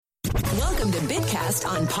Welcome to Bitcast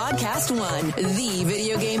on Podcast One, the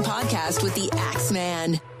video game podcast with the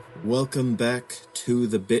Axeman. Welcome back to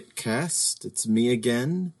the Bitcast. It's me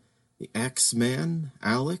again, the Axeman,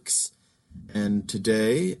 Alex, and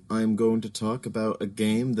today I'm going to talk about a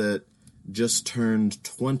game that just turned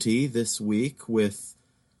 20 this week with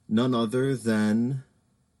none other than...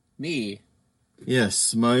 me.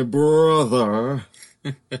 Yes, my brother.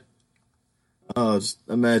 Oh, just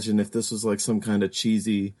imagine if this was like some kind of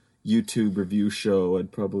cheesy YouTube review show.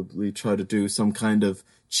 I'd probably try to do some kind of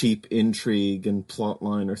cheap intrigue and plot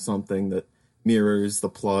line or something that mirrors the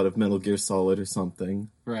plot of Metal Gear Solid or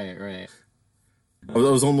something. Right. I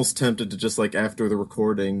was almost tempted to just like after the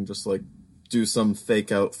recording, just like do some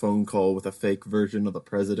fake out phone call with a fake version of the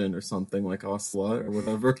president or something like Ocelot or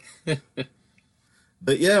whatever.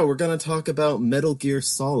 But yeah, we're going to talk about Metal Gear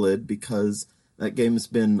Solid because that game's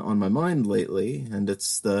been on my mind lately, and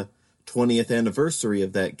it's the 20th anniversary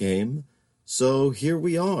of that game. So here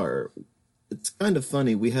we are. It's kind of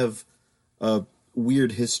funny. We have a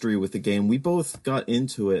weird history with the game. We both got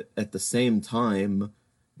into it at the same time,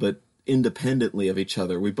 but independently of each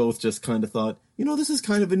other. We both just kind of thought, this is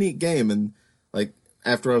kind of a neat game. And like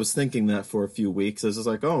after I was thinking that for a few weeks, I was just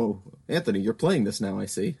like, oh, Anthony, you're playing this now, I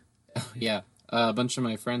see. Yeah. A bunch of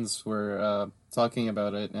my friends were talking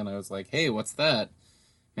about it, and I was like, hey, what's that?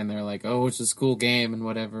 And they're like, oh, it's just a cool game and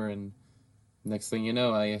whatever, and next thing you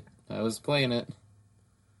know, I was playing it.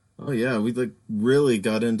 Oh yeah, we like really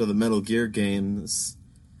got into the Metal Gear games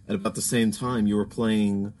at about the same time. You were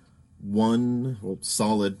playing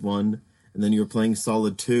Solid 1, and then you were playing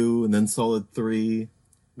Solid 2, and then Solid 3.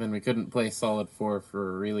 Then we couldn't play Solid 4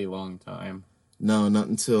 for a really long time. No, not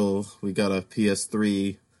until we got a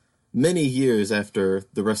PS3 many years after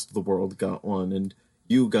the rest of the world got one, and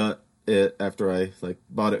you got it after I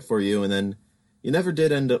bought it for you, and then you never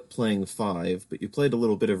did end up playing 5, but you played a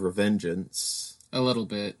little bit of Revengeance. A little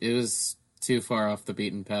bit. It was too far off the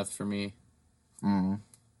beaten path for me.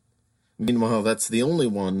 Meanwhile, that's the only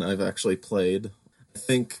one I've actually played. I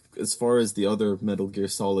think, as far as the other Metal Gear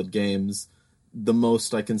Solid games, the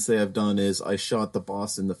most I can say I've done is I shot the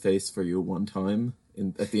boss in the face for you one time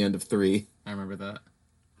at the end of 3. I remember that.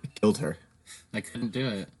 I killed her. I couldn't do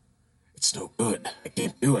it. It's no good. I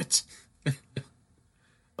can't do it.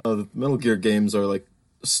 The Metal Gear games are like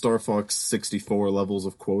Star Fox 64 levels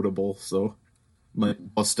of quotable, so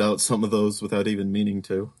might bust out some of those without even meaning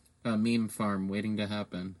to. A meme farm waiting to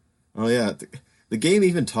happen. Oh yeah, the game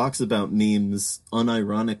even talks about memes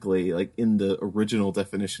unironically, like in the original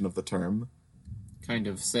definition of the term. Kind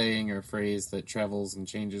of saying or phrase that travels and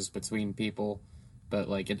changes between people, but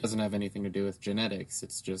it doesn't have anything to do with genetics,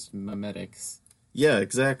 it's just memetics. Yeah,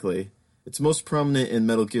 exactly. It's most prominent in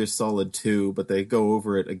Metal Gear Solid 2, but they go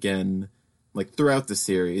over it again, throughout the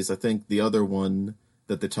series. I think the other one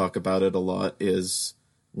that they talk about it a lot is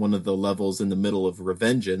one of the levels in the middle of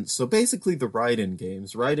Revengeance. So basically the Raiden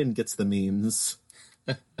games. Raiden gets the memes.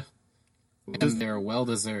 And they're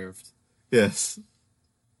well-deserved. Yes.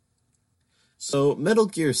 So Metal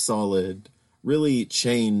Gear Solid really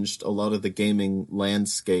changed a lot of the gaming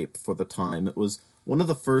landscape for the time. It was one of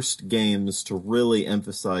the first games to really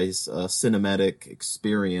emphasize a cinematic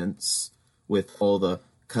experience with all the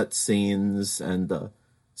cutscenes and the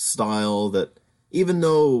style that, even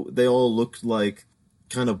though they all looked like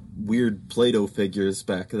kind of weird Play-Doh figures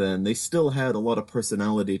back then, they still had a lot of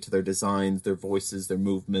personality to their designs, their voices, their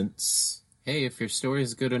movements. Hey, if your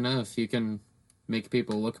story's good enough, you can make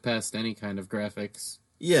people look past any kind of graphics.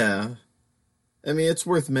 Yeah. I mean, it's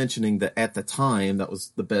worth mentioning that at the time, that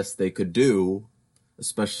was the best they could do,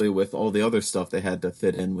 especially with all the other stuff they had to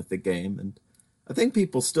fit in with the game. And I think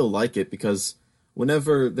people still like it because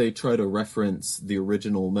whenever they try to reference the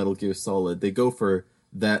original Metal Gear Solid, they go for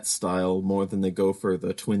that style more than they go for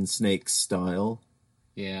the Twin Snakes style.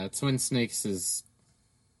 Yeah, Twin Snakes is...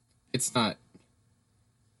 it's not...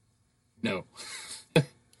 No.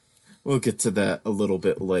 We'll get to that a little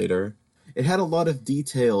bit later. It had a lot of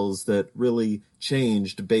details that really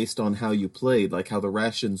changed based on how you played, like how the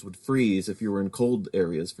rations would freeze if you were in cold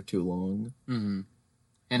areas for too long. Mm-hmm.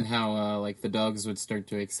 And how, the dogs would start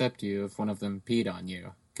to accept you if one of them peed on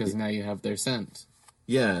you, because now you have their scent.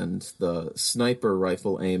 Yeah, and the sniper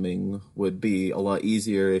rifle aiming would be a lot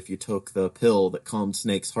easier if you took the pill that calmed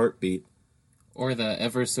Snake's heartbeat. Or the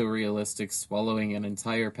ever-so-realistic swallowing an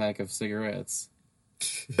entire pack of cigarettes.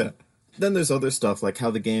 Yeah. Then there's other stuff, like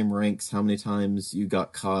how the game ranks, how many times you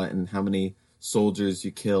got caught, and how many soldiers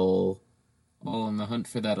you kill. All in the hunt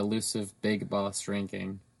for that elusive big boss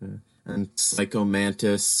ranking. Yeah. And Psycho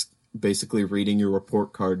Mantis basically reading your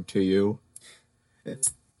report card to you.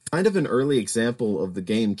 It's kind of an early example of the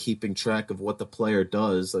game keeping track of what the player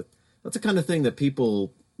does. Like, That's the kind of thing that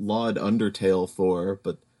people laud Undertale for,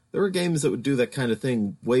 but there were games that would do that kind of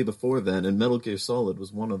thing way before then, and Metal Gear Solid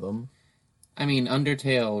was one of them. I mean,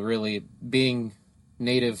 Undertale really, being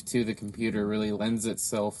native to the computer, really lends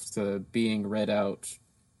itself to being read out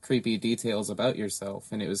creepy details about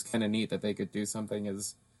yourself, and it was kind of neat that they could do something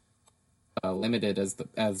as limited as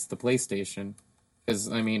the PlayStation.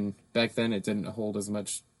 Because, I mean, back then it didn't hold as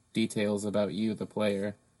much details about you, the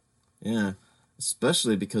player. Yeah,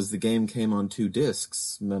 especially because the game came on 2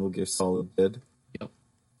 discs, Metal Gear Solid did. Yep.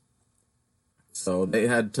 So they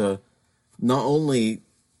had to not only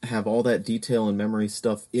have all that detail and memory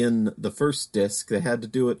stuff in the first disc, they had to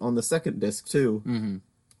do it on the second disc too. Mm-hmm.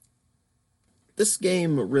 This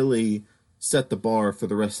game really set the bar for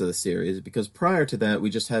the rest of the series, because prior to that we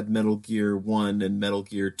just had Metal Gear 1 and Metal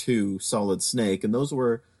Gear 2 Solid Snake, and those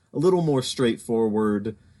were a little more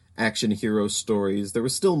straightforward action hero stories. There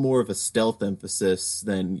was still more of a stealth emphasis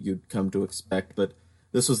than you'd come to expect, but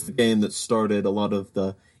this was the game that started a lot of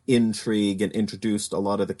the intrigue and introduced a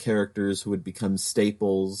lot of the characters who would become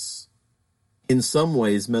staples. In some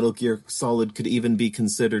ways, Metal Gear Solid could even be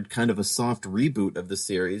considered kind of a soft reboot of the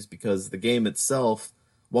series, because the game itself,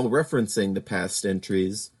 while referencing the past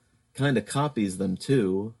entries, kind of copies them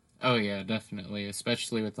too. Oh yeah, definitely,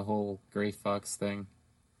 especially with the whole Gray Fox thing.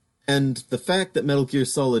 And the fact that Metal Gear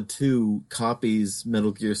Solid 2 copies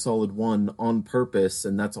Metal Gear Solid 1 on purpose,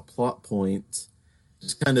 and that's a plot point,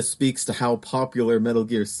 just kind of speaks to how popular Metal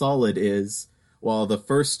Gear Solid is, while the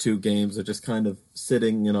first 2 games are just kind of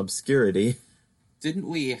sitting in obscurity. Didn't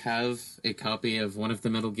we have a copy of one of the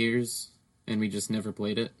Metal Gears, and we just never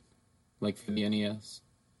played it? Like for the NES?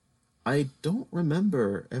 I don't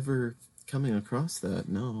remember ever coming across that,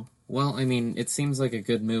 no. Well, I mean, it seems like a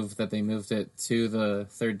good move that they moved it to the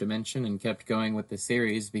third dimension and kept going with the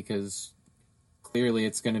series, because clearly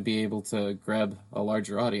it's going to be able to grab a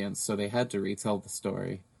larger audience, so they had to retell the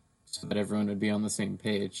story so that everyone would be on the same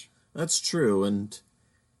page. That's true, and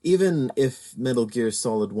even if Metal Gear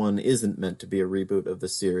Solid 1 isn't meant to be a reboot of the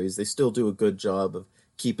series, they still do a good job of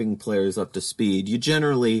keeping players up to speed. You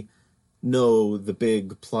generally know the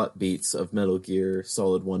big plot beats of Metal Gear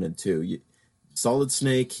Solid 1 and 2. Solid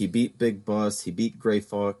Snake, he beat Big Boss, he beat Gray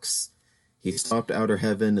Fox, he stopped Outer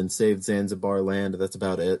Heaven and saved Zanzibar Land. That's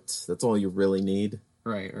about it. That's all you really need.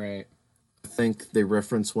 Right. I think they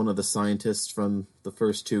reference one of the scientists from the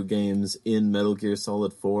first 2 games in Metal Gear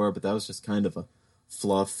Solid 4, but that was just kind of a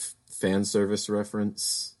fluff fan service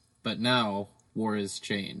reference. But now, war has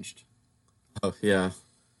changed. Oh, yeah.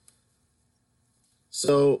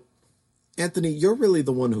 So, Anthony, you're really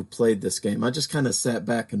the one who played this game. I just kind of sat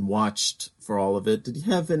back and watched for all of it. Did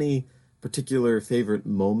you have any particular favorite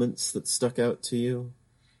moments that stuck out to you?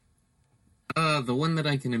 The one that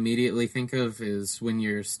I can immediately think of is when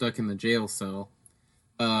you're stuck in the jail cell.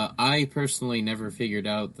 I personally never figured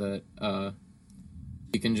out that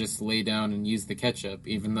you can just lay down and use the ketchup,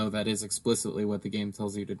 even though that is explicitly what the game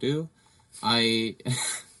tells you to do.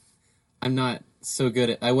 I'm not so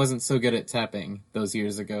good at... I wasn't so good at tapping those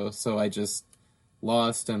years ago, so I just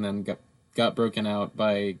lost and then got broken out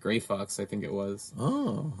by Gray Fox, I think it was.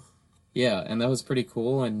 Oh. Yeah, and that was pretty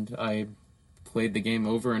cool, and I played the game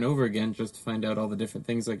over and over again just to find out all the different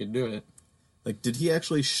things I could do it. Like, did he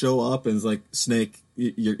actually show up and was like, Snake,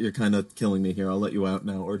 you're kind of killing me here, I'll let you out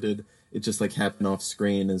now? Or did it just, like, happen off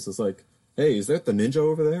screen and it's just like, hey, is that the ninja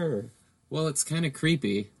over there? Or... Well, it's kind of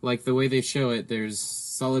creepy. Like, the way they show it, there's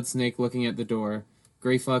Solid Snake looking at the door.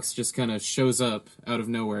 Gray Fox just kind of shows up out of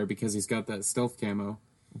nowhere because he's got that stealth camo.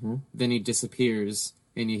 Mm-hmm. Then he disappears,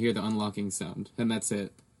 and you hear the unlocking sound, and that's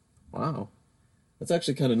it. Wow. That's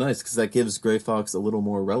actually kind of nice, because that gives Gray Fox a little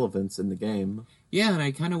more relevance in the game. Yeah, and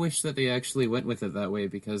I kind of wish that they actually went with it that way,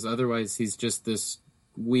 because otherwise he's just this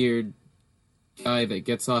weird guy that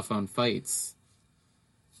gets off on fights.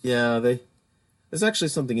 Yeah, there's actually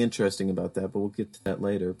something interesting about that, but we'll get to that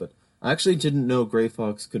later. But I actually didn't know Gray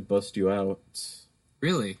Fox could bust you out.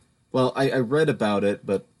 Really? Well, I read about it,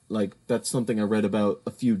 but, like, that's something I read about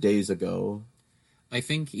a few days ago. I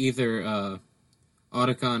think either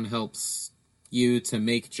Otacon helps you to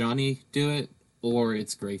make Johnny do it, or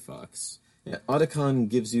it's Gray Fox. Yeah, Otacon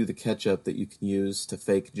gives you the ketchup that you can use to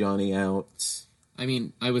fake Johnny out. I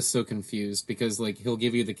mean, I was so confused, because, like, he'll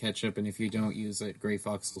give you the ketchup, and if you don't use it, Gray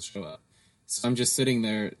Fox will show up. So I'm just sitting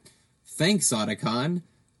there, thanks, Otacon.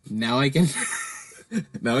 Now I can...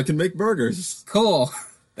 Now I can make burgers. Cool.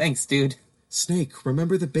 Thanks, dude. Snake,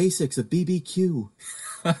 remember the basics of BBQ.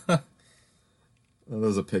 Oh, that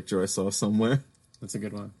was a picture I saw somewhere. That's a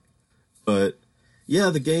good one. But, yeah,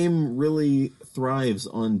 the game really thrives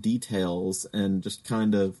on details and just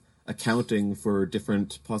kind of accounting for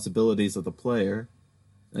different possibilities of the player.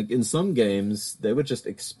 Like, in some games, they would just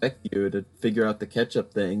expect you to figure out the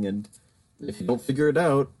catch-up thing, and if you don't figure it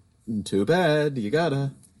out, too bad, you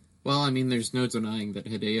gotta. Well, I mean, there's no denying that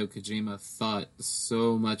Hideo Kojima thought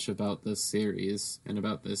so much about this series and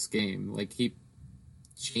about this game. Like, he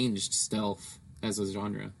changed stealth as a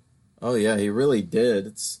genre. Oh yeah, he really did.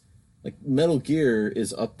 It's like Metal Gear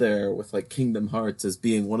is up there with like Kingdom Hearts as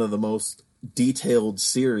being one of the most detailed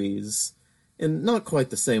series, in not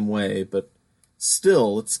quite the same way, but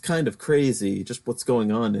still, it's kind of crazy just what's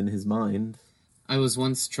going on in his mind. I was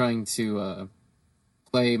once trying to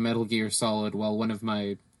play Metal Gear Solid while one of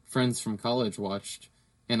my friends from college watched,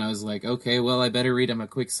 and I was like, okay, well, I better read him a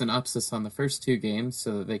quick synopsis on the first two games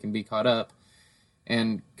so that they can be caught up.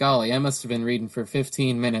 And golly, I must have been reading for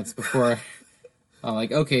 15 minutes before I'm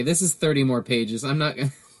like, okay, this is 30 more pages. I'm not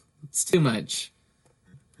gonna... It's too much.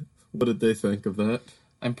 What did they think of that?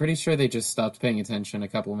 I'm pretty sure they just stopped paying attention a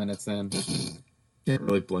couple minutes in. Can't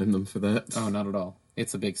really blame them for that. Oh, not at all.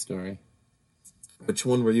 It's a big story. Which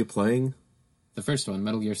one were you playing? The first one,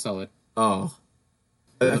 Metal Gear Solid. Oh.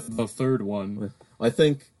 The third one. I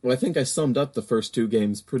think I summed up the first two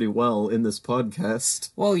games pretty well in this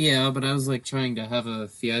podcast. Well, yeah, but I was like trying to have a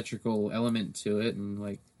theatrical element to it, and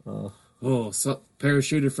like, so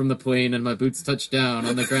parachuted from the plane, and my boots touched down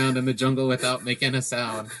on the ground in the jungle without making a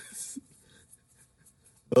sound.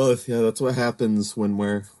 Oh yeah, that's what happens when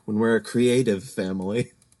we're a creative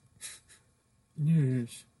family.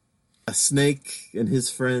 Yes. A Snake and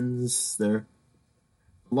his friends, a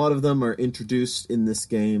lot of them are introduced in this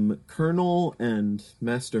game. Colonel and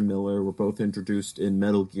Master Miller were both introduced in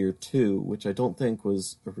Metal Gear 2, which I don't think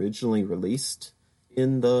was originally released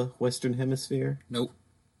in the Western Hemisphere. Nope.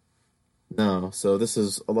 No, so this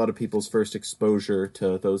is a lot of people's first exposure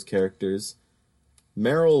to those characters.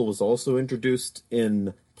 Meryl was also introduced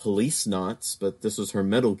in Police Knots, but this was her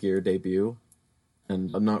Metal Gear debut.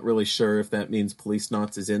 And I'm not really sure if that means Police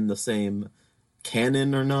Knots is in the same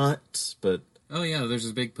canon or not, but... Oh yeah, there's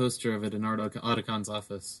a big poster of it in Otacon's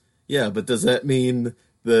office. Yeah, but does that mean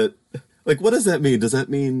that... Like, what does that mean? Does that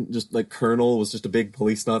mean just, like, Colonel was just a big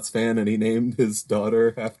Police Knots fan and he named his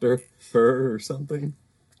daughter after her or something?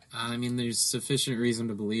 I mean, there's sufficient reason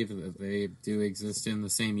to believe that they do exist in the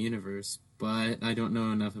same universe, but I don't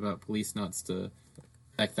know enough about Police Knots to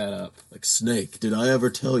back that up. Like, Snake, did I ever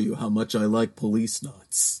tell you how much I like Police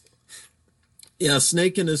Knots? Yeah,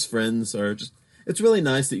 Snake and his friends are just... It's really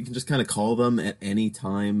nice that you can just kind of call them at any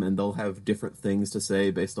time, and they'll have different things to say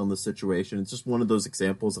based on the situation. It's just one of those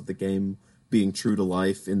examples of the game being true to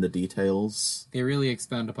life in the details. They really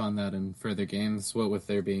expound upon that in further games, what with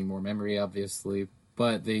there being more memory, obviously,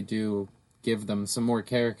 but they do give them some more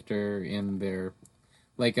character in their...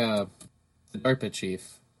 Like, the DARPA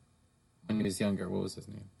chief, when he was younger, what was his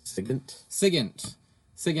name? Sigint.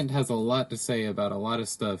 Sigint has a lot to say about a lot of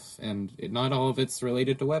stuff, and not all of it's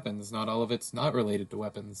related to weapons, not all of it's not related to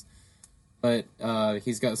weapons. But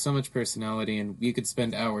he's got so much personality, and you could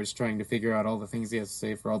spend hours trying to figure out all the things he has to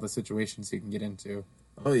say for all the situations he can get into.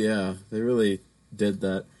 Oh yeah, they really did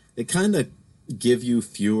that. They kind of give you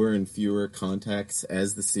fewer and fewer contacts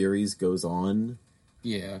as the series goes on.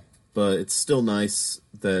 Yeah. But it's still nice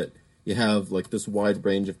that you have like this wide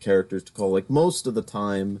range of characters to call. Like most of the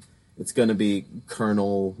time... It's going to be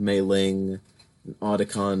Colonel, Mei Ling,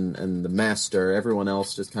 Otacon, and the Master. Everyone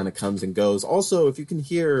else just kind of comes and goes. Also, if you can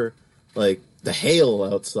hear, like, the hail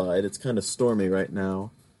outside, it's kind of stormy right now.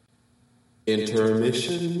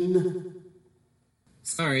 Intermission.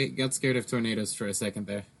 Sorry, got scared of tornadoes for a second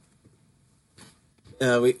there.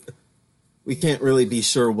 We can't really be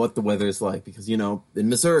sure what the weather's like, because, you know, in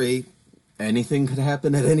Missouri, anything could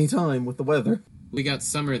happen at any time with the weather. We got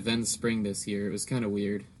summer then spring this year. It was kind of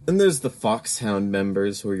weird. Then there's the Foxhound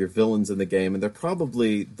members, who are your villains in the game, and they're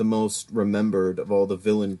probably the most remembered of all the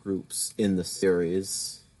villain groups in the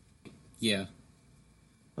series. Yeah.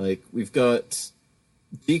 Like, we've got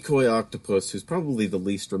Decoy Octopus, who's probably the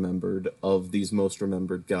least remembered of these most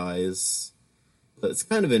remembered guys. But it's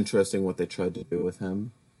kind of interesting what they tried to do with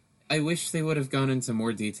him. I wish they would have gone into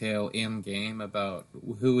more detail in-game about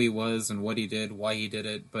who he was and what he did, why he did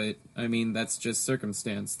it, but, I mean, that's just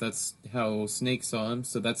circumstance. That's how Snake saw him,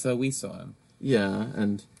 so that's how we saw him. Yeah,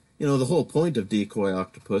 and, you know, the whole point of Decoy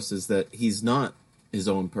Octopus is that he's not his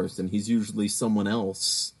own person. He's usually someone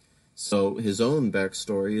else. So his own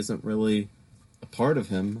backstory isn't really a part of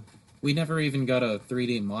him. We never even got a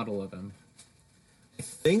 3D model of him. I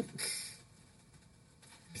think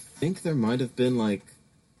there might have been, like,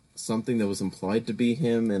 something that was implied to be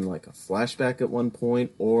him in like a flashback at one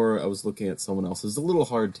point, or I was looking at someone else. It's a little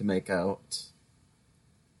hard to make out.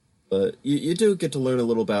 But you do get to learn a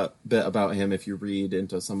little bit about him if you read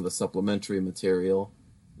into some of the supplementary material.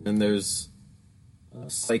 And there's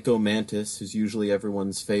Psycho Mantis, who's usually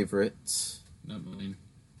everyone's favorite. Not mine.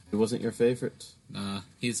 It wasn't your favorite? Nah,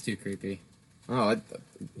 he's too creepy. Oh,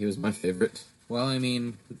 he was my favorite. Well, I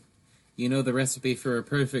mean, you know the recipe for a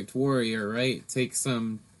perfect warrior, right? Take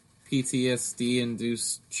some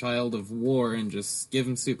PTSD-induced child of war and just give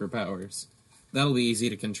him superpowers. That'll be easy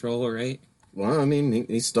to control, right? Well, I mean,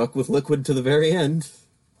 he stuck with Liquid to the very end.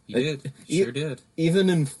 He did. Sure did. Even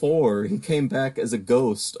in 4, he came back as a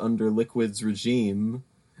ghost under Liquid's regime,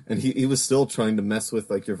 and he was still trying to mess with,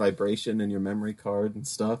 like, your vibration and your memory card and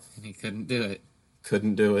stuff. And he couldn't do it.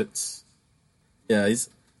 Couldn't do it. Yeah, he's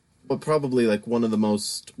probably, like, one of the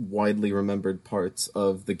most widely remembered parts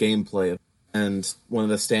of the gameplay, and one of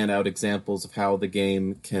the standout examples of how the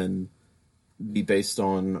game can be based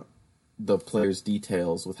on the player's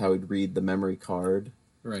details with how he'd read the memory card.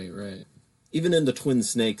 Right, right. Even in the Twin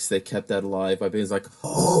Snakes, they kept that alive by being like,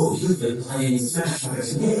 "Oh, you've been playing Smash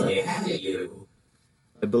Bros. Melee, haven't you?"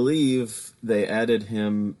 I believe they added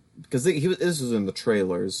him, because this was in the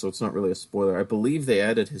trailers, so it's not really a spoiler. I believe they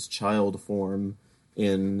added his child form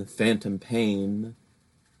in Phantom Pain.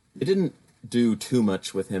 They didn't do too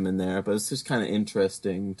much with him in there, but it's just kind of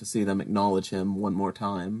interesting to see them acknowledge him one more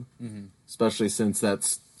time. Mm-hmm. Especially since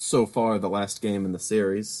that's so far the last game in the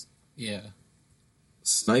series. Yeah.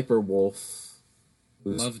 Sniper Wolf.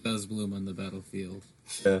 Love does bloom on the battlefield.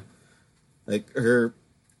 Yeah. Like, her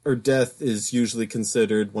death is usually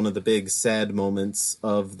considered one of the big sad moments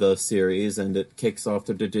of the series, and it kicks off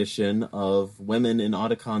the tradition of women in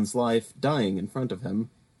Otacon's life dying in front of him.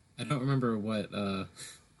 I don't remember what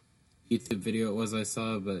YouTube video it was I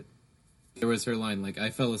saw, but there was her line, like, "I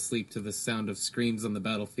fell asleep to the sound of screams on the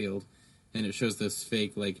battlefield," and it shows this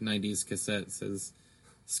fake, like, 90s cassette that says,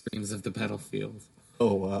 "Screams of the battlefield."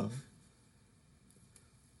 Oh, wow.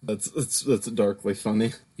 That's darkly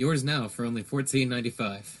funny. Yours now for only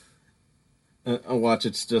 $14.95. I watch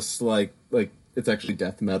it's just like it's actually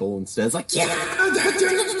death metal instead. It's like, yeah!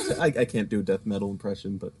 I can't do a death metal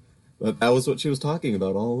impression, but that was what she was talking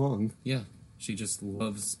about all along. Yeah, she just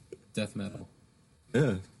loves death metal.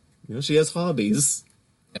 Yeah. You know, she has hobbies.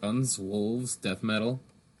 Guns, wolves, death metal.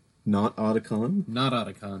 Not Otacon. Not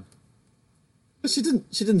Otacon. She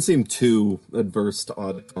didn't seem too adverse to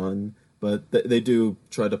Otacon, but they do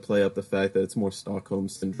try to play up the fact that it's more Stockholm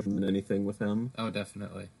Syndrome than anything with him. Oh,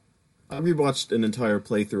 definitely. I rewatched an entire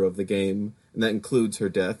playthrough of the game, and that includes her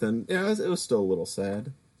death, and yeah, it was still a little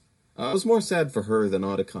sad. I was more sad for her than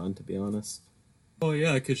Otacon, to be honest. Oh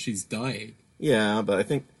yeah, because she's dying. Yeah, but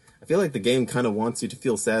I feel like the game kind of wants you to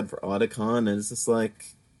feel sad for Otacon, and it's just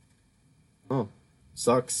like, oh,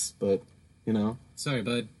 sucks, but, you know. Sorry,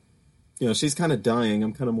 bud. You know, she's kind of dying.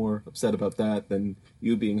 I'm kind of more upset about that than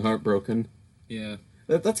you being heartbroken. Yeah.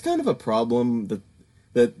 That's kind of a problem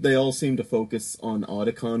that they all seem to focus on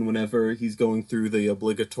Otacon whenever he's going through the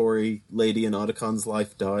obligatory lady in Otacon's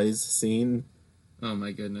life dies scene. Oh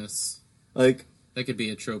my goodness. Like, that could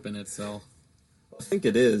be a trope in itself. I think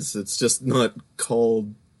it is. It's just not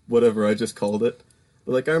called whatever I just called it.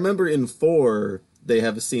 But, like, I remember in 4, they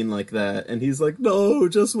have a scene like that, and he's like, "No,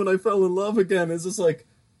 just when I fell in love again." It's just like,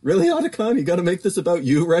 really, Otacon? You gotta make this about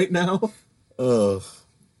you right now? Ugh.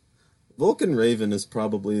 Vulcan Raven is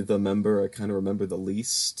probably the member I kind of remember the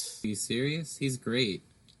least. Are you serious? He's great.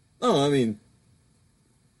 Oh, I mean,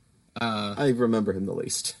 I remember him the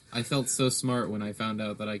least. I felt so smart when I found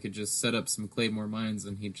out that I could just set up some Claymore mines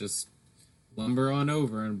and he'd just lumber on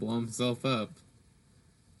over and blow himself up.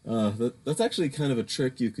 That's actually kind of a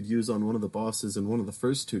trick you could use on one of the bosses in one of the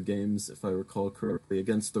first 2 games, if I recall correctly,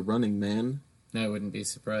 against the Running Man. I wouldn't be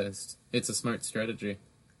surprised. It's a smart strategy.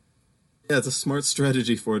 Yeah, it's a smart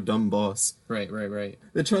strategy for a dumb boss. Right.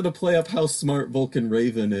 They try to play up how smart Vulcan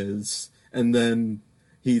Raven is, and then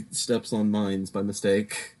he steps on mines by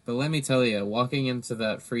mistake. But let me tell you, walking into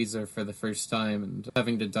that freezer for the first time and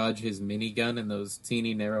having to dodge his minigun in those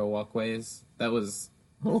teeny narrow walkways, that was...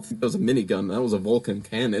 I don't think that was a minigun, that was a Vulcan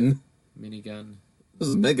cannon. Minigun. This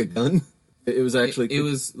is a mega gun. It was actually... It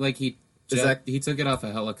was like he took it off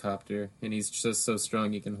a helicopter, and he's just so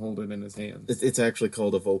strong he can hold it in his hands. It's actually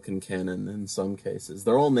called a Vulcan cannon in some cases.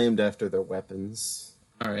 They're all named after their weapons.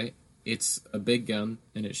 Alright. It's a big gun,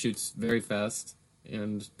 and it shoots very fast,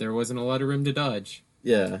 and there wasn't a lot of room to dodge.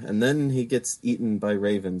 Yeah, and then he gets eaten by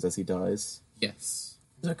ravens as he dies. Yes.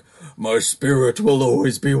 He's like, "My spirit will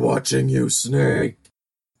always be watching you, Snake."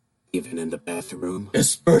 Even in the bathroom.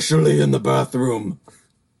 Especially in the bathroom.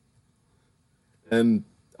 And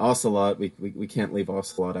Ocelot, we can't leave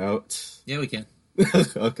Ocelot out. Yeah, we can.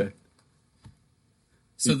 Okay.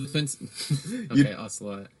 So the fence... Okay,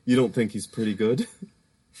 Ocelot. You don't think he's pretty good?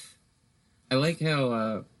 I like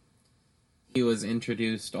how he was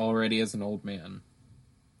introduced already as an old man.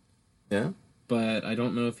 Yeah? But I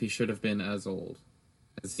don't know if he should have been as old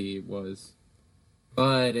as he was.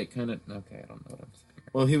 But it kind of... Okay, I don't know what I'm saying.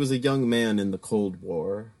 Well, he was a young man in the Cold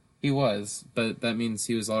War. He was, but that means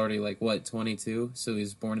he was already, 22? So he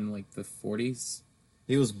was born in, the 40s?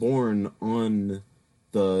 He was born on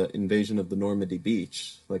the invasion of the Normandy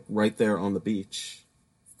beach. Right there on the beach.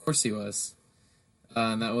 Of course he was.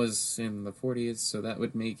 And that was in the 40s, so that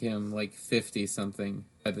would make him, 50-something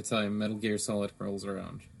by the time Metal Gear Solid rolls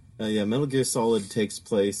around. Yeah, Metal Gear Solid takes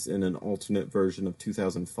place in an alternate version of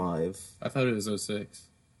 2005. I thought it was 06.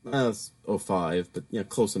 That's 05, but yeah,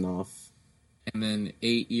 close enough. And then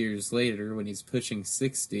 8 years later, when he's pushing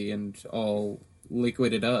 60 and all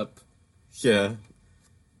liquided up... Yeah.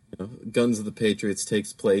 Guns of the Patriots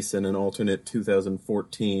takes place in an alternate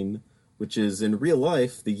 2014, which is, in real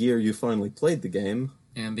life, the year you finally played the game.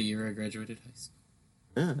 And the year I graduated high school.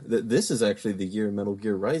 Yeah, this is actually the year Metal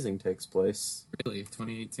Gear Rising takes place. Really?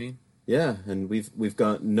 2018? Yeah, and we've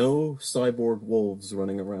got no cyborg wolves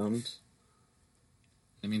running around.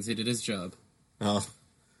 That means he did his job. Oh.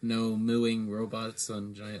 No mooing robots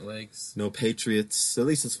on giant legs. No Patriots, at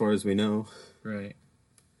least as far as we know. Right.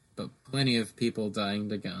 But plenty of people dying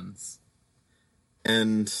to guns.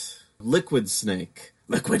 And Liquid Snake.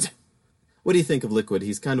 Liquid! What do you think of Liquid?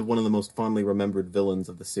 He's kind of one of the most fondly remembered villains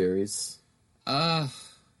of the series.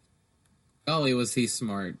 Golly, was he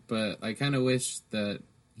smart, but I kind of wish that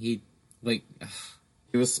he,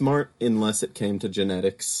 He was smart unless it came to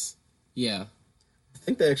genetics. Yeah. I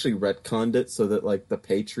think they actually retconned it so that, the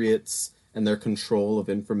Patriots and their control of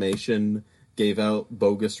information gave out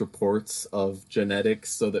bogus reports of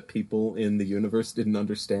genetics so that people in the universe didn't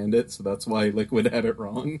understand it, so that's why Liquid had it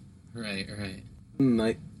wrong. Right.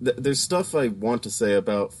 There's stuff I want to say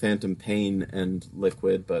about Phantom Pain and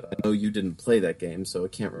Liquid, but I know you didn't play that game, so I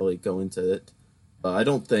can't really go into it. I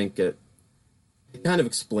don't think it kind of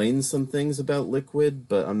explains some things about Liquid,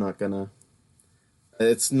 but I'm not gonna...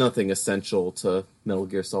 It's nothing essential to Metal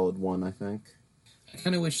Gear Solid 1, I think. I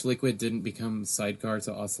kind of wish Liquid didn't become sidecar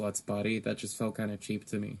to Ocelot's body. That just felt kind of cheap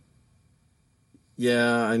to me.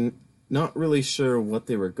 Yeah, I'm not really sure what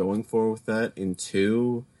they were going for with that in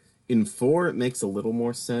 2. In 4, it makes a little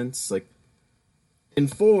more sense. In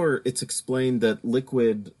 4, it's explained that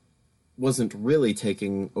Liquid wasn't really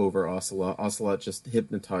taking over Ocelot. Ocelot just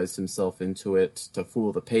hypnotized himself into it to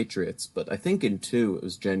fool the Patriots, but I think in 2 it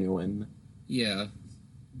was genuine. Yeah.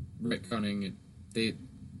 Retconning it.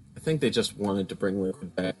 I think they just wanted to bring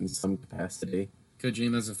Liquid back in some capacity.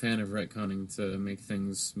 Kojima's a fan of retconning to make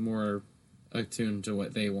things more attuned to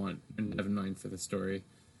what they want and have in mind for the story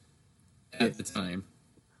at the time.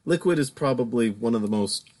 Liquid is probably one of the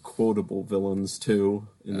most quotable villains, too,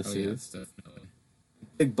 in the series. Yes, definitely.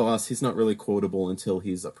 Big Boss, he's not really quotable until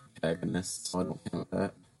he's a protagonist, so I don't count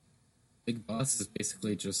that. Big Boss is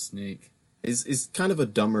basically just Snake. He's kind of a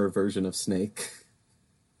dumber version of Snake.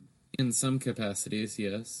 In some capacities,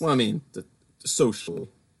 yes. Well, I mean, socially.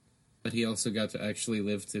 But he also got to actually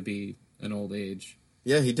live to be an old age.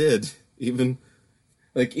 Yeah, he did. Even...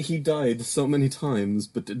 he died so many times,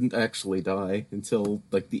 but didn't actually die until,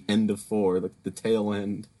 the end of 4, the tail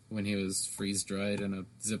end. When he was freeze-dried in a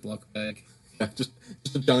Ziploc bag. Yeah, just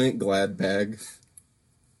a giant Glad bag.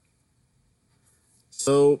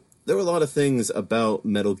 So, there were a lot of things about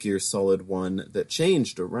Metal Gear Solid 1 that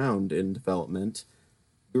changed around in development.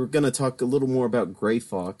 We were going to talk a little more about Gray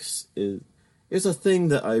Fox. There's a thing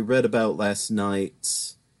that I read about last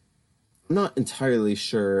night. I'm not entirely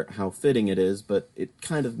sure how fitting it is, but it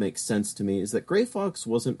kind of makes sense to me, is that Gray Fox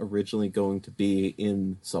wasn't originally going to be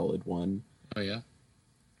in Solid 1. Oh, yeah?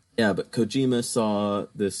 Yeah, but Kojima saw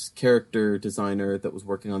this character designer that was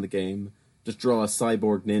working on the game just draw a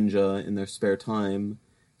cyborg ninja in their spare time.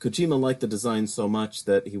 Kojima liked the design so much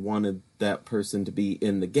that he wanted that person to be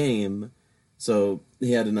in the game, so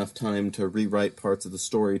he had enough time to rewrite parts of the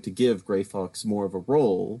story to give Gray Fox more of a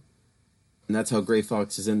role. And that's how Gray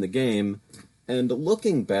Fox is in the game. And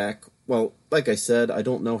looking back, well, like I said, I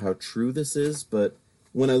don't know how true this is, but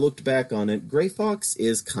when I looked back on it, Gray Fox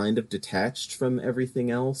is kind of detached from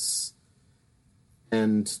everything else.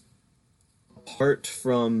 And apart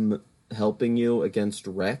from helping you against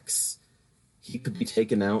Rex, he could be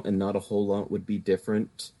taken out and not a whole lot would be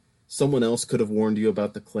different. Someone else could have warned you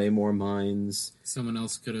about the Claymore mines. Someone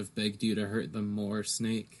else could have begged you to hurt them more,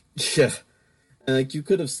 Snake. Yeah. You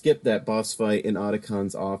could have skipped that boss fight in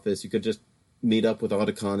Otacon's office. You could just meet up with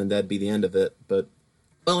Otacon and that'd be the end of it. But,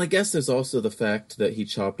 well, I guess there's also the fact that he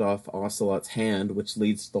chopped off Ocelot's hand, which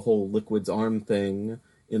leads to the whole Liquid's arm thing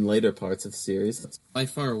in later parts of the series. That's by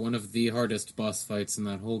far one of the hardest boss fights in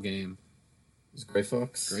that whole game. Gray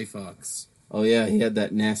Fox. Gray Fox. Oh yeah, he had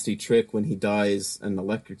that nasty trick when he dies and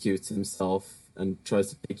electrocutes himself and tries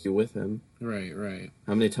to take you with him. Right, right.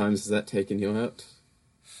 How many times has that taken you out?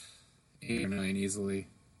 8 or 9 easily.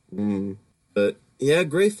 But yeah,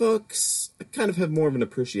 Gray Fox, I kind of have more of an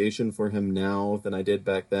appreciation for him now than I did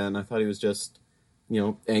back then. I thought he was just,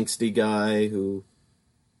 angsty guy who,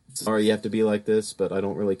 sorry you have to be like this, but I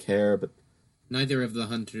don't really care. But Neither of the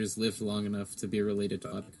hunters lived long enough to be related to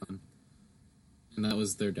Otacon. And that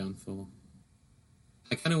was their downfall.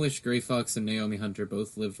 I kind of wish Gray Fox and Naomi Hunter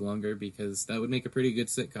both lived longer, because that would make a pretty good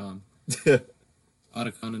sitcom.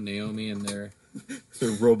 Otacon and Naomi and their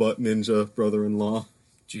robot ninja brother-in-law.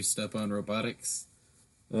 juiced up on robotics.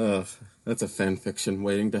 Ugh, that's a fan fiction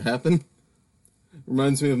waiting to happen.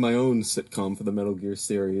 Reminds me of my own sitcom for the Metal Gear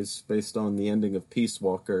series, based on the ending of Peace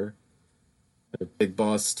Walker. The big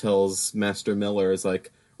boss tells Master Miller, is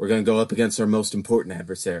like, we're going to go up against our most important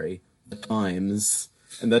adversary, the Times.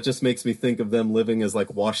 And that just makes me think of them living as,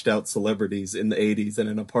 like, washed-out celebrities in the 80s in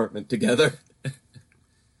an apartment together.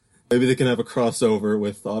 Maybe they can have a crossover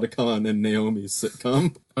with Otacon and Naomi's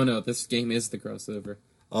sitcom. Oh no, this game is the crossover.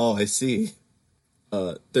 Oh, I see.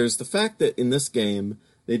 There's the fact that in this game,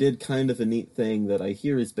 they did kind of a neat thing that I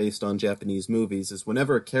hear is based on Japanese movies, is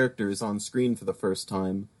whenever a character is on screen for the first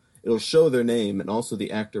time, it'll show their name and also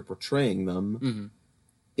the actor portraying them. Mm-hmm.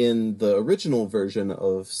 In the original version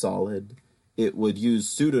of Solid, it would use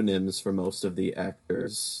pseudonyms for most of the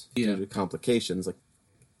actors due to complications. Like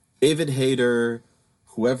David Hayter,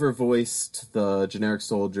 whoever voiced the generic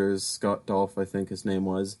soldiers, Scott Dolph, I think his name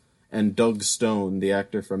was, and Doug Stone, the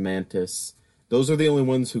actor from Mantis. Those are the only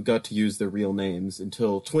ones who got to use their real names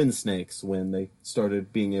until Twin Snakes, when they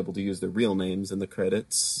started being able to use their real names in the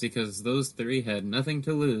credits. Because those three had nothing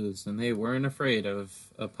to lose, and they weren't afraid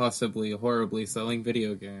of a possibly horribly selling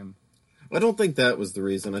video game. I don't think that was the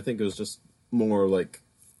reason. I think it was just more like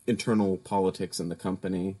internal politics in the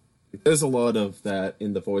company. There's a lot of that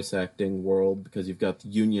in the voice acting world, because you've got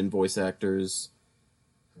union voice actors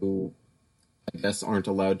who, I guess, aren't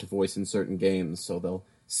allowed to voice in certain games, so they'll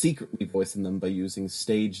secretly voice in them by using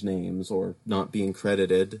stage names or not being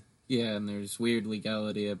credited. Yeah, and there's weird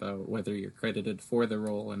legality about whether you're credited for the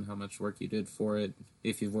role and how much work you did for it.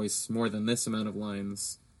 If you voice more than this amount of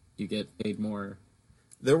lines, you get paid more.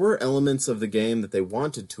 There were elements of the game that they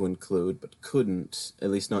wanted to include, but couldn't,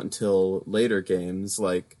 at least not until later games,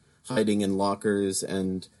 like hiding in lockers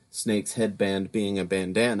and Snake's headband being a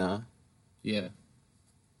bandana. Yeah.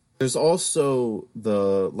 There's also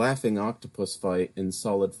the Laughing Octopus fight in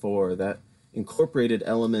Solid 4 that incorporated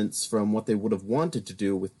elements from what they would have wanted to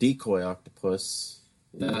do with Decoy Octopus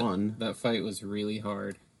in 1. That fight was really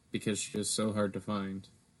hard, because she was so hard to find.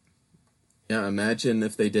 Yeah, imagine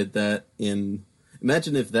if they did that in...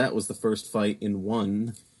 Imagine if that was the first fight in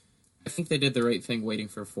 1. I think they did the right thing waiting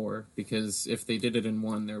for 4, because if they did it in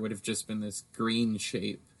 1, there would have just been this green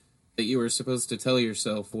shape that you were supposed to tell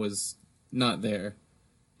yourself was not there.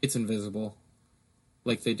 It's invisible.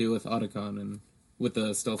 Like they do with Otacon and with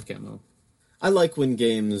the stealth camo. I like when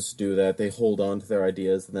games do that. They hold on to their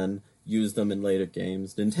ideas and then use them in later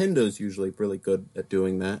games. Nintendo's usually really good at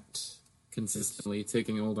doing that. Consistently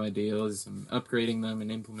taking old ideas and upgrading them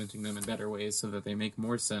and implementing them in better ways so that they make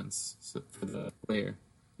more sense for the player.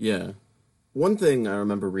 Yeah. One thing I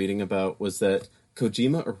remember reading about was that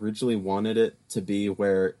Kojima originally wanted it to be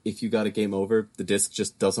where if you got a game over, the disc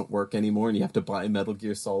just doesn't work anymore and you have to buy Metal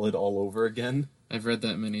Gear Solid all over again. I've read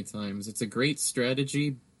that many times. It's a great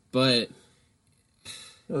strategy, but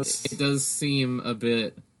it does seem a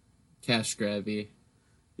bit cash grabby.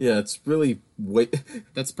 Yeah, it's really...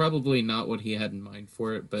 That's probably not what he had in mind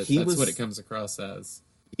for it, but that's what it comes across as.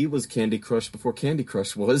 He was Candy Crush before Candy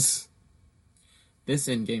Crush was. This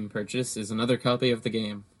in-game purchase is another copy of the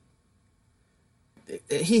game.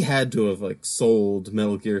 He had to have, sold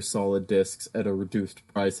Metal Gear Solid discs at a reduced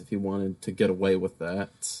price if he wanted to get away with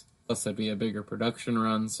that. Plus, that'd be a bigger production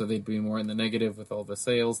run, so they'd be more in the negative with all the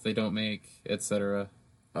sales they don't make, etc.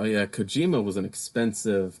 Oh yeah, Kojima was an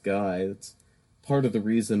expensive guy. That's part of the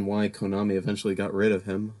reason why Konami eventually got rid of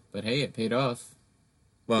him. But hey, it paid off.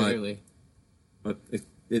 Well, clearly.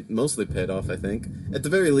 It mostly paid off, I think. At the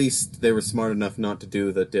very least, they were smart enough not to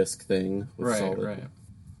do the disc thing with Solid. Right.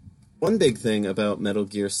 One big thing about Metal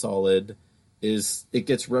Gear Solid is it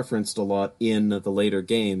gets referenced a lot in the later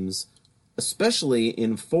games, especially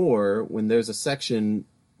in 4, when there's a section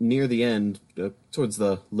near the end, towards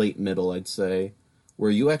the late middle, I'd say, where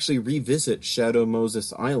you actually revisit Shadow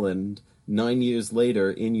Moses Island 9 years later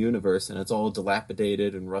in-universe, and it's all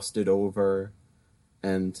dilapidated and rusted over,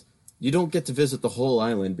 and you don't get to visit the whole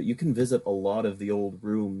island, but you can visit a lot of the old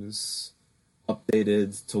rooms,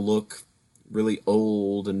 updated to look really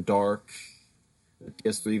old and dark.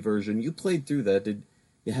 PS3 version. You played through that. Did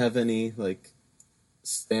you have any, like,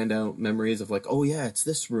 standout memories of, like, oh yeah, it's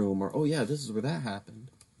this room, or oh yeah, this is where that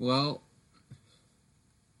happened? Well,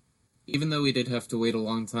 even though we did have to wait a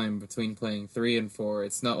long time between playing 3 and 4,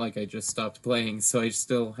 it's not like I just stopped playing, so I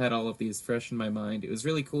still had all of these fresh in my mind. It was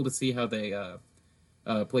really cool to see how they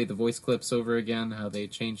played the voice clips over again, how they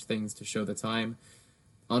changed things to show the time.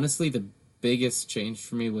 Honestly, the biggest change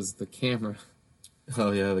for me was the camera.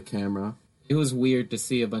 Oh yeah, the camera. It was weird to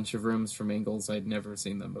see a bunch of rooms from angles I'd never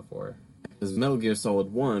seen them before. Because Metal Gear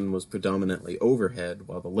Solid 1 was predominantly overhead,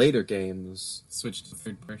 while the later games... Switched to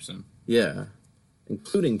third person. Yeah,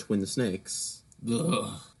 including Twin Snakes.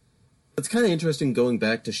 Ugh. It's kind of interesting going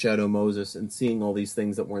back to Shadow Moses and seeing all these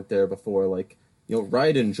things that weren't there before. Like, you know,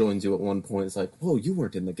 Raiden joins you at one point. It's like, whoa, you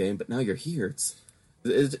weren't in the game, but now you're here.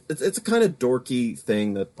 It's a kind of dorky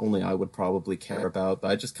thing that only I would probably care about, but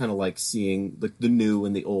I just kind of like seeing the new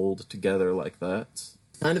and the old together like that.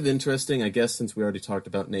 Kind of interesting, I guess, since we already talked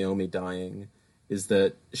about Naomi dying, is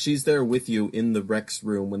that she's there with you in the Rex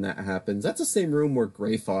room when that happens. That's the same room where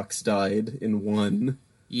Grey Fox died in 1.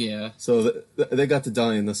 Yeah. So they got to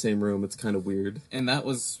die in the same room. It's kind of weird. And that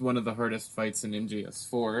was one of the hardest fights in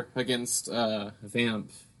MGS4 against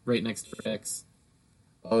Vamp right next to Rex.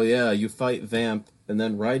 Oh yeah, you fight Vamp, and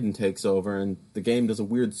then Raiden takes over, and the game does a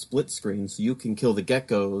weird split screen, so you can kill the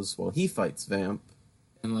geckos while he fights Vamp.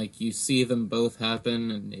 And, like, you see them both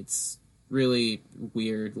happen, and it's really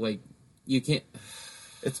weird. Like, you can't...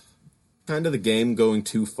 It's kind of the game going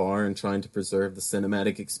too far and trying to preserve the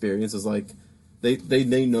cinematic experience. It's like,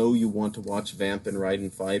 they know you want to watch Vamp and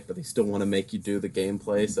Raiden fight, but they still want to make you do the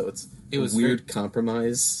gameplay, so it's a weird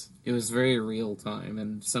compromise. It was very real time,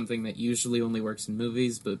 and something that usually only works in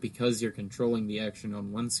movies, but because you're controlling the action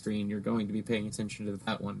on one screen, you're going to be paying attention to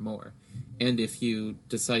that one more. And if you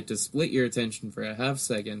decide to split your attention for a half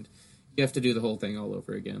second, you have to do the whole thing all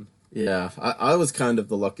over again. Yeah, I was kind of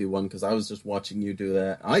the lucky one, because I was just watching you do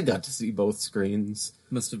that. I got to see both screens.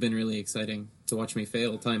 Must have been really exciting to watch me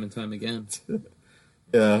fail time and time again.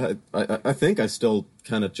 Yeah, I think I still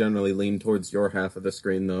kind of generally lean towards your half of the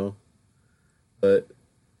screen, though. But...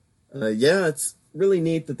 yeah, it's really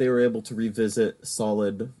neat that they were able to revisit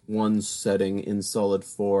Solid 1's setting in Solid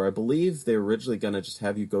 4. I believe they were originally going to just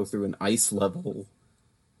have you go through an ice level,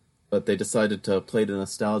 but they decided to play to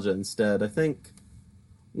nostalgia instead. I think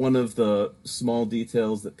one of the small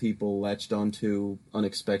details that people latched onto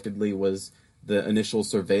unexpectedly was the initial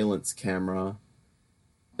surveillance camera.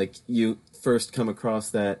 Like, you first come across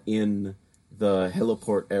that in the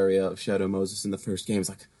heliport area of Shadow Moses in the first game. It's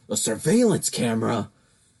like, a surveillance camera!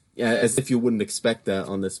 Yeah, as if you wouldn't expect that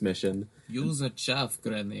on this mission. Use a chaff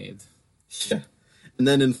grenade. Yeah. And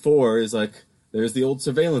then in 4 is like, there's the old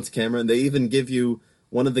surveillance camera, and they even give you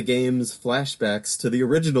one of the game's flashbacks to the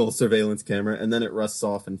original surveillance camera, and then it rusts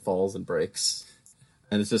off and falls and breaks.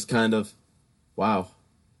 And it's just kind of, wow,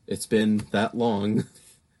 it's been that long.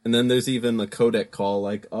 And then there's even a codec call,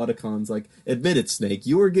 like, Otacon's like, admit it, Snake,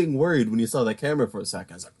 you were getting worried when you saw that camera for a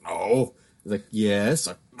second. I was like, no. He's like, yes.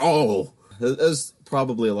 Like, no. That was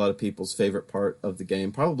probably a lot of people's favorite part of the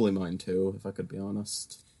game. Probably mine, too, if I could be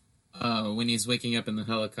honest. When he's waking up in the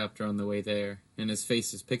helicopter on the way there, and his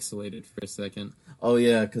face is pixelated for a second. Oh,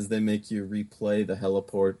 yeah, because they make you replay the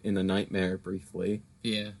heliport in a nightmare briefly.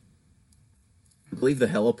 Yeah. I believe the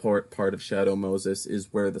heliport part of Shadow Moses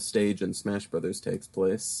is where the stage in Smash Brothers takes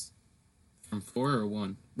place. From 4 or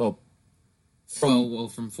 1? Well,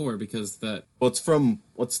 from 4, because that... Well,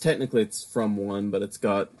 technically it's from 1, but it's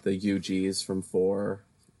got the UGs from 4.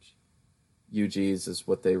 UGs is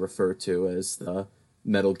what they refer to as the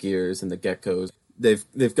Metal Gears and the Geckos.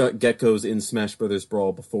 They've got Geckos in Smash Brothers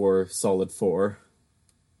Brawl before Solid 4.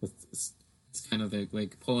 It's kind of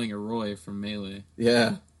like pulling a Roy from Melee.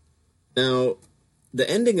 Yeah. Now, the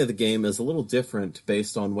ending of the game is a little different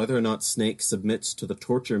based on whether or not Snake submits to the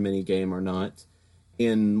torture minigame or not.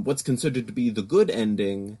 In what's considered to be the good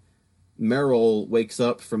ending, Meryl wakes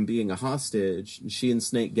up from being a hostage, and she and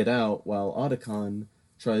Snake get out while Otacon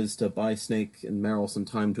tries to buy Snake and Meryl some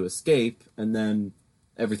time to escape, and then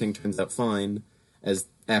everything turns out fine, as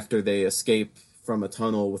after they escape from a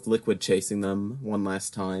tunnel with Liquid chasing them one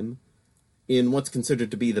last time. In what's considered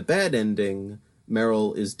to be the bad ending,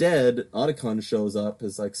 Meryl is dead, Otacon shows up,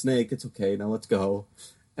 is like, Snake, it's okay, now let's go.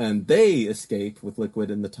 And they escape with Liquid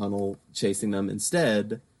in the tunnel chasing them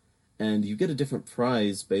instead, and you get a different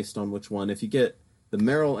prize based on which one. If you get the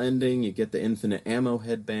Meryl ending, you get the infinite ammo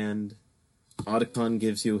headband. Otacon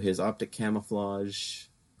gives you his optic camouflage.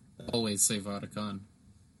 Always save Otacon.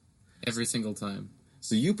 Every single time.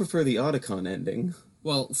 So you prefer the Otacon ending?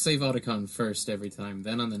 Well, save Otacon first every time.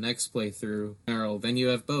 Then on the next playthrough, Meryl, then you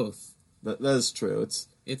have both. That is true.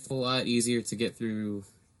 It's a lot easier to get through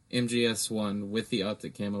MGS1 with the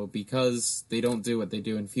optic camo because they don't do what they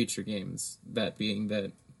do in future games. That being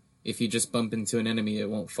that if you just bump into an enemy, it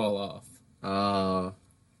won't fall off.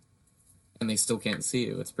 And they still can't see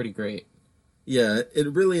you. It's pretty great. Yeah,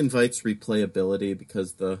 it really invites replayability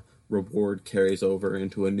because the reward carries over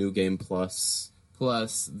into a new game plus.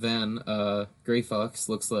 Plus, then, Grey Fox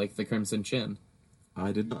looks like the Crimson Chin.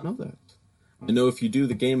 I did not know that. I know if you do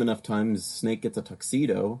the game enough times, Snake gets a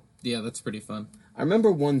tuxedo. Yeah, that's pretty fun. I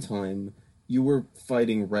remember one time you were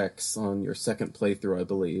fighting Rex on your second playthrough, I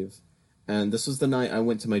believe. And this was the night I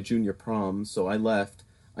went to my junior prom, so I left.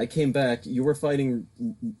 I came back, you were fighting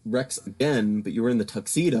Rex again, but you were in the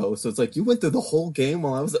tuxedo, so it's like you went through the whole game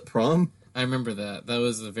while I was at prom. I remember that. That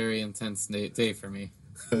was a very intense day for me.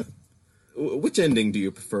 Which ending do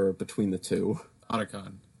you prefer between the two?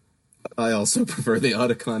 Otacon. I also prefer the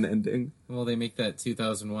Otacon ending. Well, they make that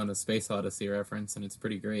 2001 A Space Odyssey reference, and it's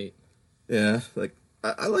pretty great. Yeah, like,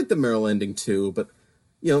 I like the Meryl ending too, but,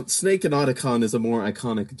 Snake and Otacon is a more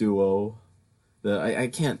iconic duo. I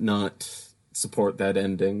can't not support that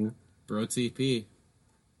ending. Bro TP.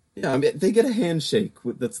 Yeah, I mean, they get a handshake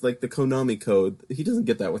that's like the Konami code. He doesn't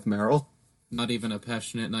get that with Meryl. Not even a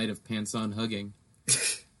passionate night of pants-on hugging.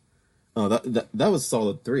 Oh, that was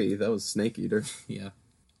Solid 3. That was Snake Eater. Yeah.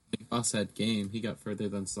 Big Boss had game. He got further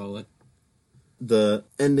than Solid. The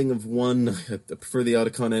ending of 1, I prefer the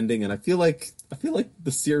Otacon ending, and I feel like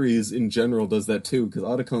the series in general does that too, because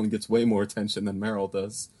Otacon gets way more attention than Meryl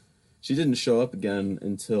does. She didn't show up again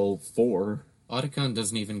until 4. Otacon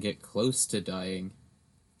doesn't even get close to dying.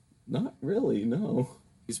 Not really, no.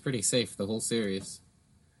 He's pretty safe the whole series.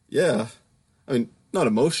 Yeah. I mean, not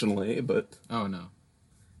emotionally, but... Oh, no.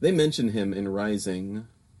 They mention him in Rising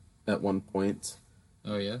at one point.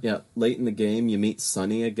 Oh, yeah? Yeah, late in the game, you meet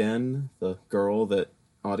Sunny again, the girl that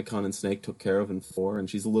Otacon and Snake took care of in 4, and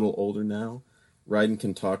she's a little older now. Raiden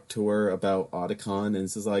can talk to her about Otacon, and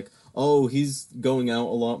says like, oh, he's going out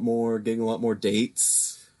a lot more, getting a lot more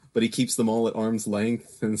dates, but he keeps them all at arm's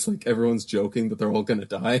length, and it's like everyone's joking that they're all gonna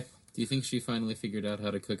die. Do you think she finally figured out how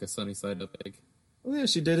to cook a sunny side up egg? Oh yeah,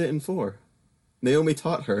 she did it in 4. Naomi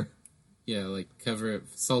taught her. Yeah, like cover it,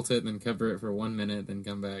 salt it, then cover it for 1 minute, then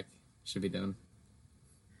come back. Should be done.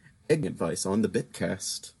 Egg advice on the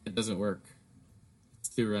Bitcast. It doesn't work. It's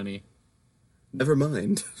too runny. Never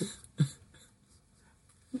mind.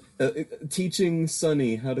 Teaching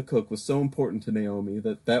Sunny how to cook was so important to Naomi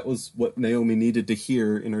that was what Naomi needed to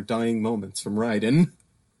hear in her dying moments from Raiden.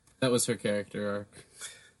 That was her character arc.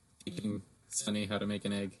 Teaching Sunny how to make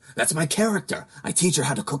an egg. That's my character. I teach her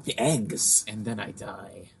how to cook the eggs. And then I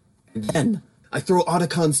die. And then I throw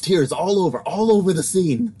Otacon's tears all over the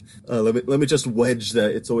scene. Let me just wedge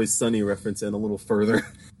that It's Always Sunny reference in a little further,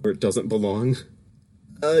 where it doesn't belong.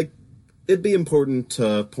 It'd be important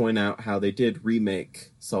to point out how they did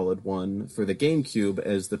remake Solid 1 for the GameCube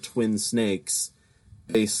as the Twin Snakes,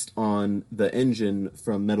 based on the engine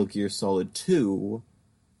from Metal Gear Solid 2,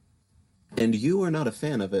 and you are not a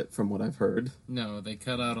fan of it, from what I've heard. No, they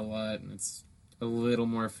cut out a lot, and it's a little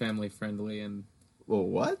more family-friendly, and... Well,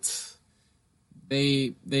 what?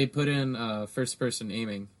 They put in first-person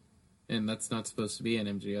aiming, and that's not supposed to be in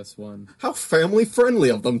MGS1. How family-friendly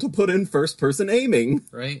of them to put in first-person aiming!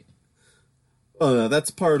 Right? Oh, no, that's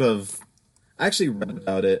part of... I actually read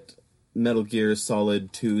about it. Metal Gear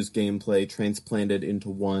Solid 2's gameplay transplanted into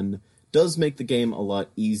 1 does make the game a lot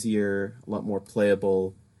easier, a lot more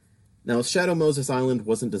playable. Now, Shadow Moses Island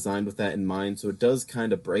wasn't designed with that in mind, so it does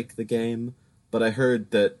kind of break the game, but I heard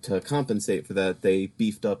that to compensate for that, they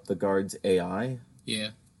beefed up the guards' AI. Yeah.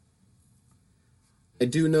 I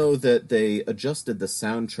do know that they adjusted the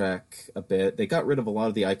soundtrack a bit. They got rid of a lot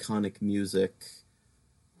of the iconic music.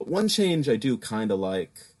 But one change I do kind of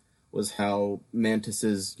like was how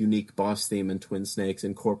Mantis's unique boss theme in Twin Snakes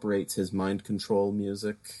incorporates his mind control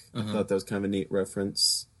music. I thought that was kind of a neat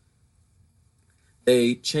reference.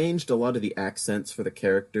 They changed a lot of the accents for the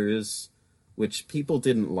characters, which people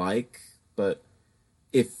didn't like, but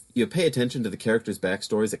if you pay attention to the characters'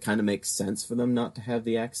 backstories, it kind of makes sense for them not to have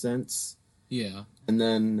the accents. Yeah. And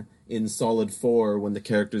then in Solid 4, when the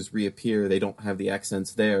characters reappear, they don't have the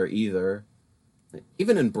accents there either.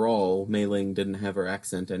 Even in Brawl, Mei Ling didn't have her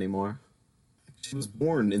accent anymore. She was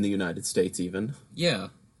born in the United States, even. Yeah.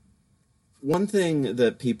 One thing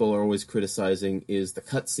that people are always criticizing is the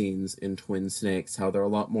cutscenes in Twin Snakes, how they're a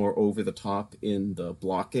lot more over-the-top in the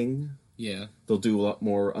blocking. Yeah. They'll do a lot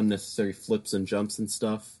more unnecessary flips and jumps and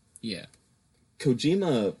stuff. Yeah.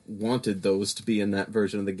 Kojima wanted those to be in that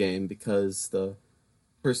version of the game because the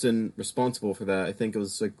person responsible for that, I think it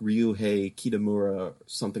was like Ryuhei Kitamura or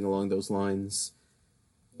something along those lines,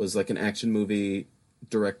 was like an action movie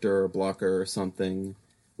director or blocker or something,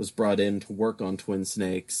 was brought in to work on Twin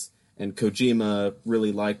Snakes, and Kojima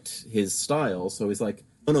really liked his style, so he's like,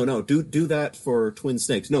 no, do that for Twin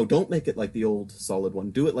Snakes. No, don't make it like the old Solid one.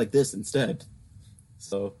 Do it like this instead.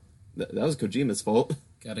 So, that was Kojima's fault.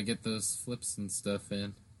 Gotta get those flips and stuff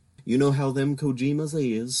in. You know how them Kojimas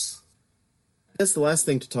is. I guess the last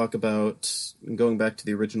thing to talk about, going back to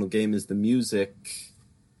the original game, is the music.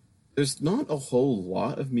 There's not a whole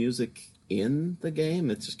lot of music in the game.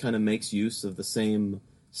 It just kind of makes use of the same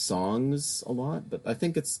songs a lot, but I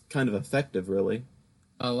think it's kind of effective, really.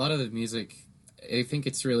 A lot of the music, I think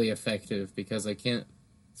it's really effective because I can't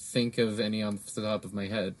think of any on the top of my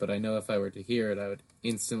head, but I know if I were to hear it, I would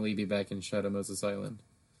instantly be back in Shadow Moses Island.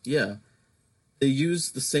 Yeah. They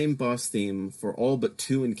use the same boss theme for all but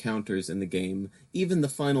 2 encounters in the game. Even the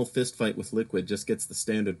final fist fight with Liquid just gets the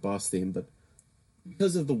standard boss theme, but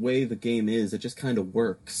because of the way the game is, it just kind of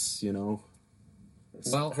works, you know?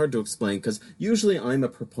 It's hard to explain, because usually I'm a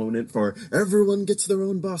proponent for everyone gets their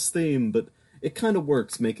own boss theme, but it kind of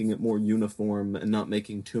works making it more uniform and not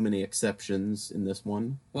making too many exceptions in this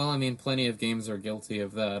one. Well, I mean, plenty of games are guilty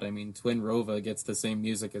of that. I mean, Twin Rova gets the same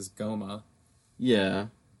music as Goma. Yeah.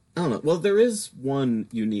 I don't know. Well, there is one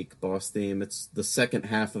unique boss theme. It's the second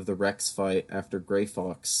half of the Rex fight after Grey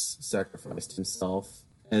Fox sacrificed himself.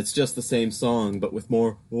 And it's just the same song, but with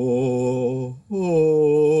more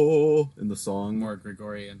in the song. More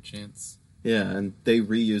Gregorian chants. Yeah, and they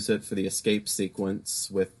reuse it for the escape sequence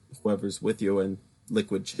with whoever's with you and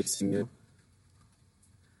Liquid chasing you.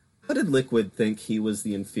 How did Liquid think he was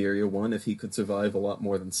the inferior one if he could survive a lot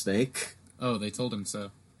more than Snake? Oh, they told him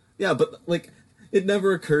so. Yeah, but, like, it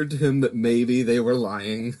never occurred to him that maybe they were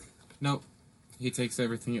lying. Nope. He takes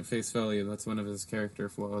everything at face value. That's one of his character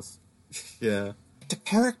flaws. Yeah. It's a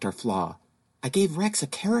character flaw. I gave Rex a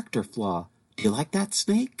character flaw. Do you like that,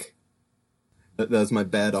 Snake? That was my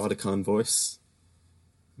bad Otacon voice.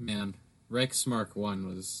 Man, Rex Mark 1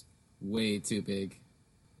 was way too big.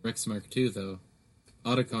 Rex Mark 2, though.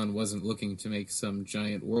 Otacon wasn't looking to make some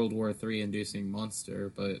giant World War III inducing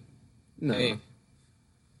monster, but No. hey.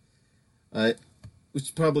 We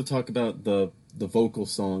should probably talk about the vocal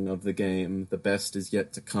song of the game, The Best Is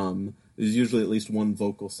Yet to Come. There's usually at least one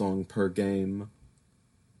vocal song per game.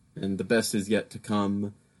 And The Best Is Yet to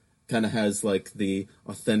Come kind of has, like, the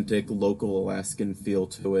authentic local Alaskan feel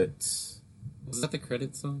to it. Was that the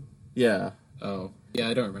credit song? Yeah. Oh. Yeah,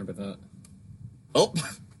 I don't remember that. Oh!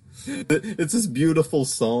 It's this beautiful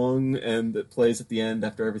song, and it plays at the end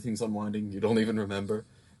after everything's unwinding. You don't even remember.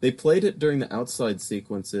 They played it during the outside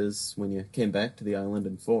sequences when you came back to the island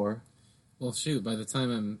in 4. Well, shoot, by the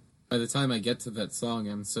time I get to that song,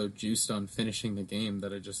 I'm so juiced on finishing the game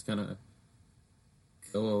that I just kinda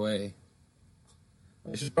go away.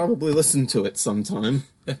 I should probably listen to it sometime.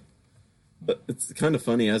 But it's kind of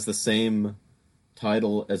funny, it has the same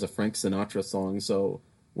title as a Frank Sinatra song, so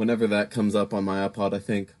whenever that comes up on my iPod, I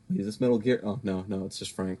think, is this Metal Gear? Oh, no, it's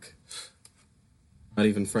just Frank. Not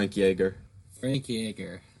even Frank Yeager. Frank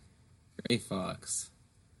Yeager. Grey Fox.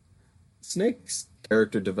 Snake's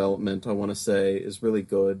character development, I want to say, is really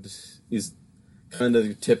good. He's kind of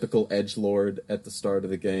your typical edgelord at the start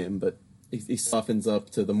of the game, but he softens up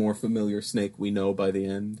to the more familiar Snake we know by the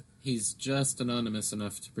end. He's just anonymous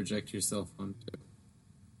enough to project yourself onto.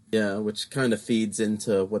 Yeah, which kind of feeds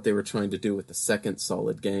into what they were trying to do with the second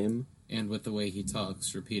Solid game. And with the way he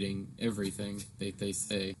talks, repeating everything they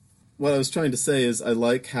say. What I was trying to say is I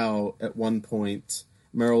like how, at one point,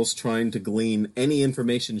 Meryl's trying to glean any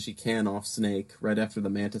information she can off Snake right after the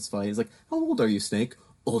Mantis fight. He's like, how old are you, Snake?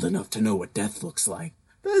 Old enough to know what death looks like.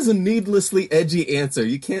 That is a needlessly edgy answer.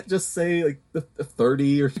 You can't just say, like, the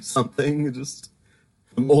 30 or something. Just,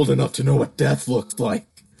 I'm old enough to know what death looks like.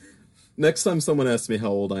 Next time someone asks me how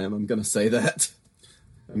old I am, I'm gonna say that.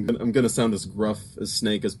 I'm gonna sound as gruff as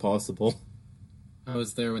Snake as possible. I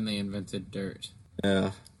was there when they invented dirt.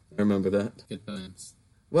 Yeah, I remember that. Good times.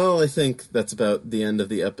 Well, I think that's about the end of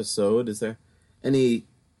the episode. Is there any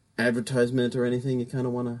advertisement or anything you kind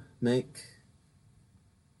of want to make?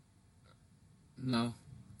 No.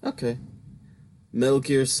 Okay. Metal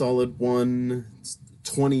Gear Solid 1, it's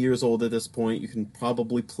 20 years old at this point. You can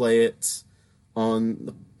probably play it on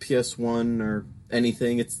the PS1 or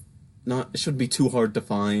anything. It shouldn't be too hard to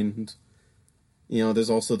find. You know, there's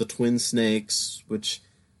also the Twin Snakes, which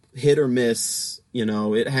hit or miss, you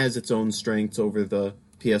know, it has its own strengths over the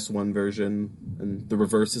PS1 version, and the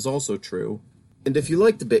reverse is also true. And if you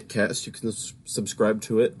like the Bitcast, you can subscribe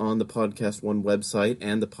to it on the Podcast One website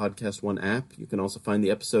and the Podcast One app. You can also find the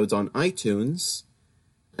episodes on iTunes.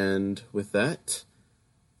 And with that,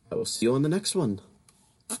 I will see you on the next one.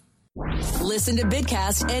 Listen to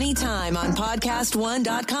Bitcast anytime on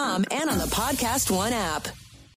podcastone.com and on the Podcast One app.